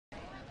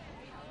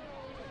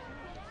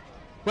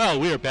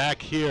Well, we are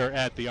back here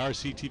at the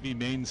RCTV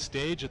main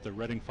stage at the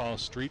Reading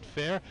Falls Street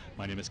Fair.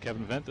 My name is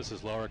Kevin Vent. This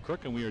is Laura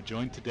Crook, and we are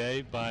joined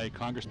today by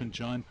Congressman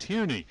John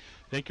Tierney.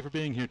 Thank you for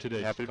being here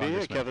today, Happy to be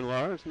here, Kevin,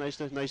 Laura. It's a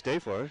nice day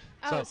for it.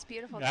 Oh, it's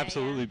beautiful day,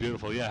 absolutely yeah.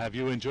 beautiful. Yeah, have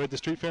you enjoyed the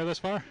street fair thus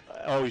far?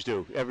 I always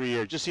do, every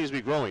year. It just seems to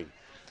be growing.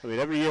 I mean,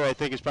 every year I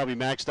think it's probably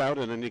maxed out,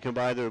 and then you come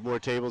by, there are more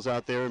tables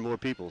out there and more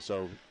people.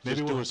 So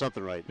maybe just doing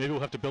something right. Maybe we'll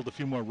have to build a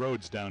few more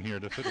roads down here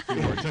to fit a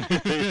few more.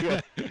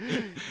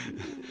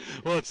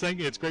 Well,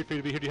 it's great for you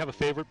to be here. Do you have a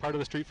favorite part of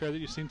the street fair that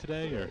you've seen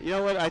today? Or? You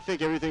know what? I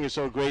think everything is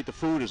so great. The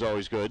food is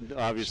always good,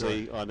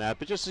 obviously, on that.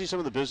 But just to see some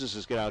of the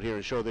businesses get out here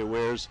and show their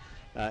wares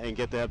and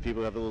get to have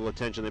people have a little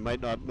attention they might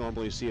not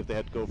normally see if they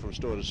had to go from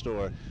store to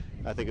store.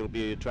 I think it'll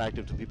be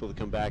attractive to people to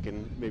come back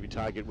and maybe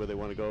target where they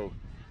want to go.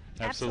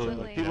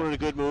 Absolutely. People are in a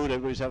good mood.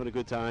 Everybody's having a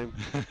good time.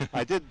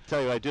 I did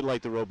tell you I did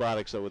like the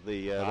robotics though with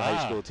the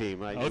high school team.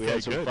 We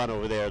had some fun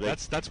over there.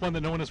 That's one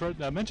that no one has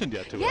mentioned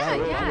yet to us.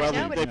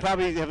 Well, they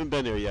probably haven't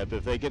been there yet, but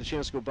if they get a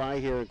chance to go by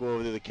here and go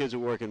over there, the kids are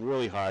working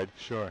really hard.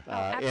 Sure.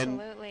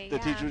 Absolutely. And the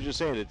teacher was just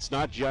saying it's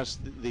not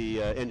just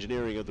the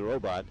engineering of the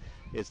robot.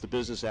 It's the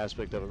business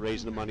aspect of it,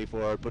 raising the money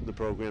for it, putting the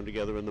program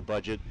together in the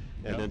budget,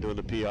 and then doing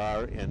the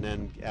PR, and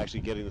then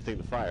actually getting the thing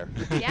to fire.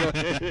 Yeah,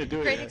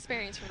 great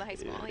experience for the high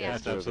school. Yeah,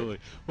 absolutely.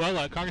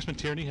 Well, Congressman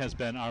Tierney has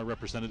been our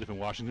representative in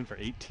Washington for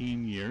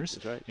 18 years.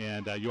 That's right.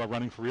 And you are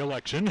running for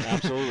re-election.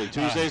 Absolutely.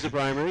 Tuesday's the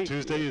primary.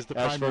 Tuesday is the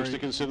primary. Ask folks to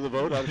consider the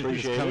vote. I'd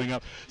appreciate it. Coming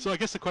up. So I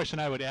guess the question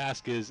I would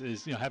ask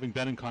is having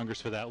been in Congress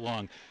for that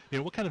long,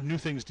 what kind of new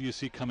things do you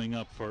see coming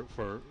up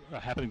for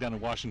happening down in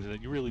Washington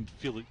that you really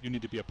feel that you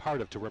need to be a part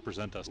of to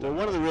represent us?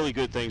 Well, one of the really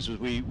good things was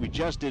we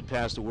just did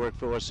pass the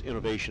Workforce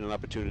Innovation and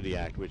Opportunity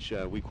Act, which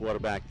we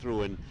quarterbacked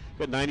through and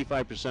got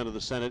 95% of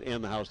the Senate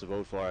and the House to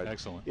vote for it.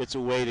 Excellent. It's a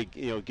way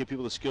to give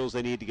people the skills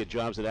they need to get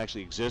jobs that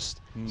actually exist.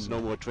 It's no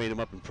more train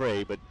them up and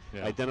pray, but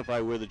identify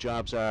where the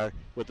jobs are,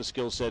 what the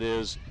skill set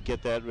is,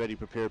 get that ready,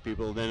 prepare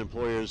people, and then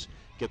employers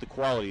get the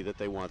quality that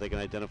they want. They can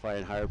identify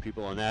and hire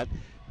people on that.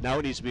 Now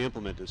it needs to be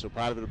implemented, so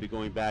part of it will be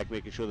going back,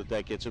 making sure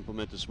that gets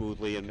implemented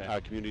smoothly, and our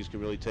communities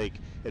can really take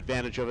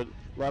advantage of it.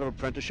 A lot of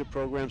apprenticeship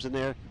programs in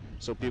there,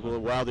 so people,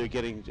 while they're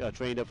getting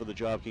trained up for the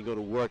job, can go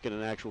to work in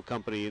an actual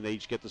company, and they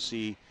each get to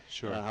see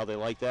how they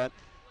like that.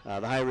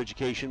 The higher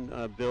education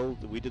bill,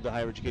 we did the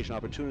higher education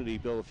opportunity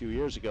bill a few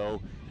years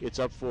ago. It's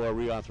up for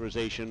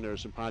reauthorization. There are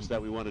some parts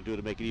that we want to do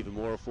to make it even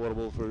more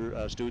affordable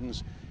for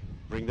students,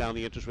 bring down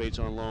the interest rates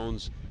on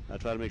loans,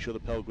 try to make sure the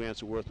Pell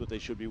Grants are worth what they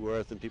should be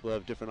worth, and people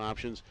have different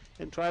options,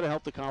 and try to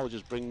help the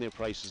colleges bring their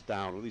prices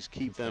down, or at least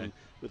keep them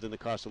within the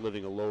cost of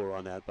living or lower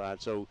on that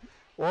part. So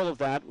all of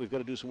that, we've got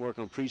to do some work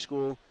on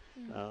preschool,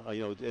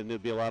 and there'll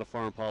be a lot of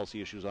foreign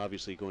policy issues,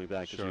 obviously, going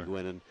back as we go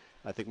in. And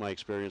I think my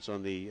experience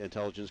on the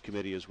Intelligence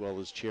Committee, as well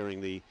as chairing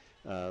the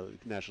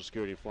National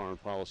Security and Foreign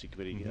Policy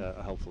Committee,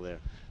 are helpful there.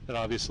 But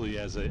obviously,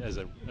 as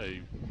a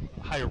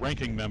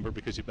higher-ranking member,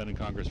 because you've been in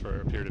Congress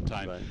for a period of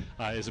time,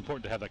 it's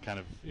important to have that kind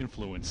of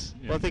influence.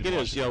 Well, I think it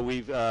is.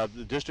 We've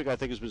the district, I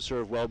think, has been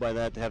served well by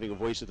that, having a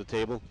voice at the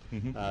table.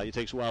 It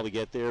takes a while to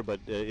get there, but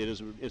it is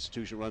an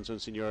institution runs on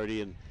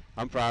seniority, and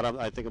I'm proud.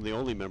 I think I'm the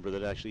only member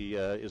that actually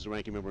is the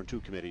ranking member on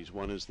two committees.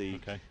 One is the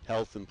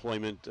Health,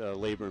 Employment,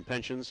 Labor, and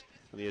Pensions,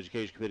 on the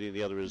Education Committee, and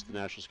the other is the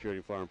National Security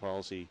and Foreign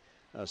Policy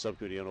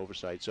Subcommittee on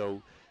Oversight.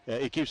 So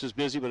it keeps us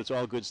busy, but it's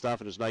all good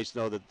stuff, and it's nice to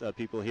know that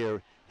people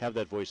here have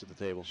that voice at the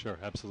table. Sure,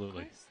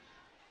 absolutely.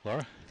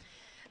 Laura?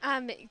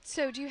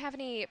 So do you have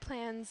any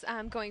plans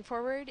going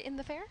forward in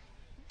the fair?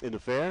 In the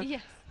fair?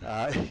 Yes.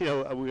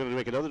 We're going to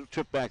make another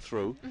trip back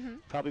through.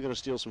 Probably going to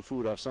steal some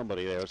food off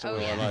somebody there.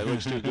 It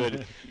looks too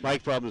good. My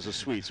problem is the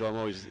sweet, so I'm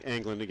always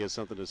angling to get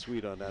something to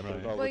sweet on that. But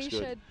it all looks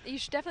good. You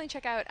should definitely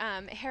check out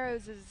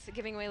Harrow's is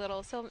giving away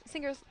little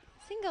single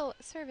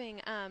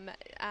serving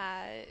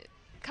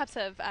cups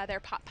of their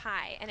pot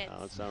pie, and it's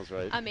that sounds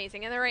right.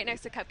 amazing. And they're right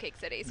next to Cupcake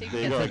City, so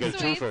you there can get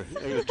some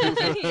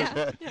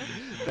sweets.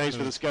 Thanks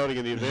for the scouting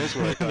and the advance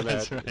work on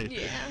that. That's right.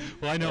 Yeah.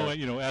 Well, I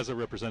know, as a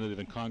representative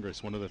in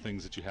Congress, one of the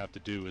things that you have to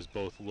do is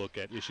both look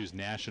at issues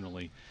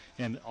nationally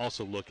and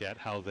also look at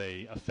how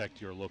they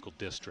affect your local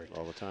district.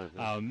 All the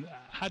time.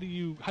 How do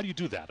you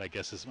do that, I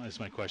guess, is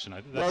my question.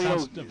 That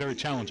sounds very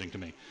challenging to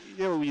me.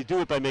 You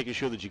do it by making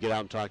sure that you get out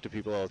and talk to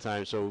people all the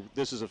time. So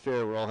this is a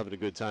fair, we're all having a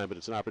good time, but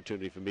it's an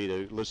opportunity for me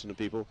to listen to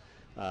people.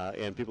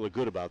 And people are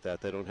good about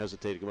that. They don't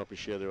hesitate to come up and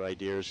share their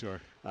ideas.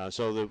 Sure.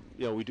 So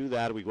we do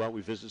that. We go out,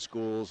 we visit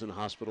schools and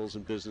hospitals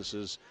and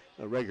businesses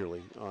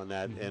regularly on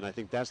that. And I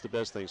think that's the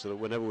best thing, so that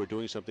whenever we're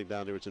doing something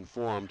down there, it's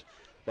informed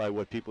by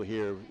what people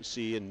here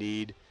see and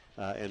need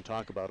and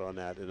talk about on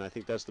that. And I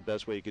think that's the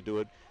best way you could do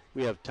it.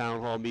 We have town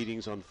hall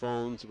meetings on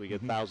phones. We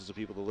get thousands of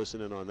people to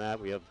listen in on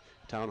that. We have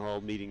town hall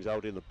meetings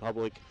out in the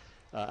public.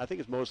 I think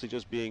it's mostly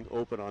just being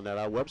open on that.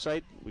 Our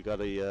website, we got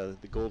the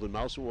Golden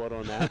Mouse Award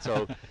on that.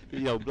 So,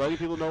 letting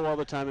people know all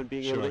the time and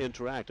being able to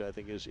interact, I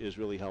think, is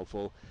really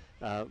helpful.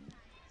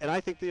 And I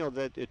think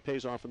that it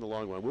pays off in the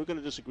long run. We're going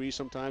to disagree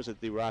sometimes at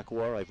the Iraq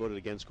War. I voted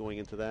against going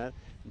into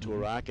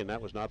Iraq, and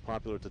that was not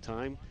popular at the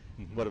time.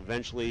 but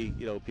eventually,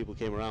 people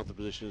came around to the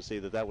position and say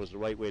that that was the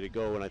right way to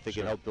go, and I think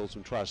it helped build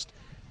some trust,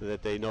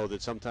 that they know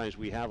that sometimes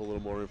we have a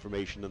little more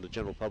information than the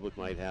general public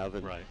might have,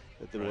 and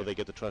that then they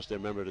get to trust their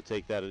member to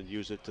take that and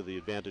use it to the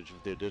advantage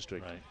of their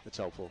district. It's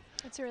helpful.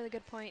 That's a really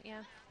good point,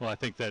 yeah. Well, I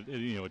think that,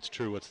 it's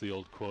true. What's the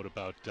old quote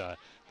about that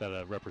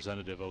a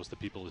representative owes the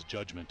people his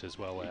judgment as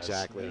well as...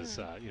 Exactly.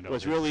 Well,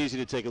 it's real easy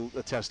to take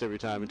a test every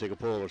time and take a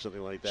poll or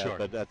something like that,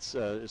 but that's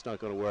it's not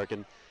going to work.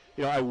 And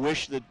I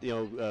wish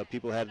that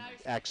people had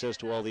access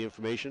to all the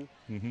information,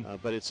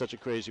 but it's such a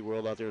crazy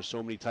world out there.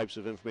 So many types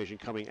of information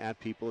coming at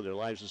people. Their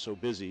lives are so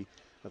busy.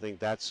 I think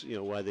that's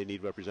why they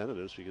need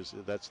representatives, because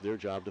that's their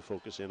job to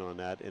focus in on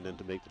that and then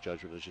to make the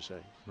judgment, as you say.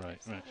 Right.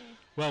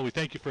 Well, we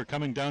thank you for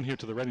coming down here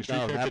to the Reading Street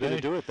Fair happy today.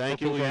 to do it. Thank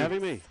you for having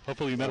me.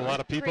 Hopefully you met a lot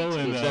of people.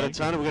 We've met a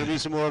ton. We're going to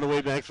meet some more on the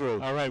way back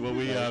through. All right. Well,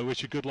 we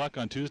wish you good luck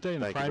on Tuesday in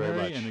the Thank you very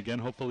primary, much. and again,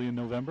 hopefully in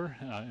November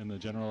in the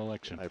general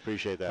election. I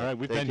appreciate that. All right.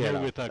 We've been here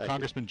with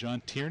Congressman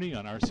John Tierney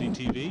on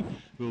RCTV.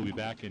 We will be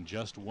back in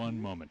just one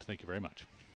moment. Thank you very much.